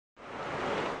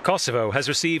Kosovo has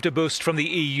received a boost from the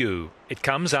EU. It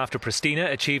comes after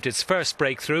Pristina achieved its first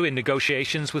breakthrough in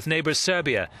negotiations with neighbours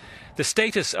Serbia. The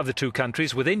status of the two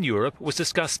countries within Europe was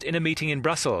discussed in a meeting in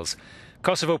Brussels.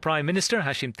 Kosovo Prime Minister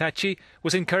Hashim Thaci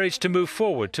was encouraged to move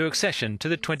forward to accession to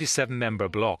the 27-member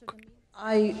bloc.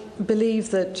 I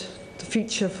believe that the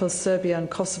future for Serbia and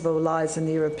Kosovo lies in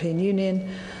the European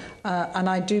Union, and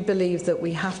I do believe that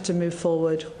we have to move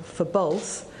forward for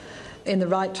both in the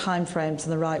right timeframes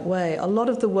and the right way. A lot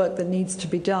of the work that needs to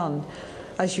be done,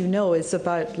 as you know, is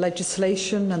about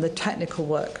legislation and the technical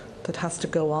work that has to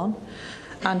go on,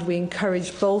 and we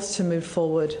encourage both to move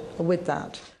forward with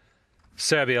that.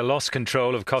 Serbia lost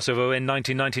control of Kosovo in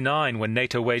 1999 when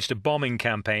NATO waged a bombing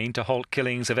campaign to halt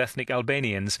killings of ethnic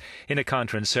Albanians in a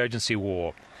counterinsurgency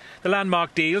war. The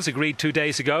landmark deals agreed 2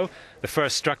 days ago, the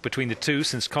first struck between the two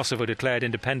since Kosovo declared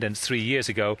independence 3 years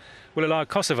ago, will allow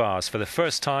Kosovars for the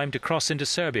first time to cross into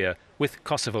Serbia with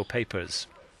Kosovo papers.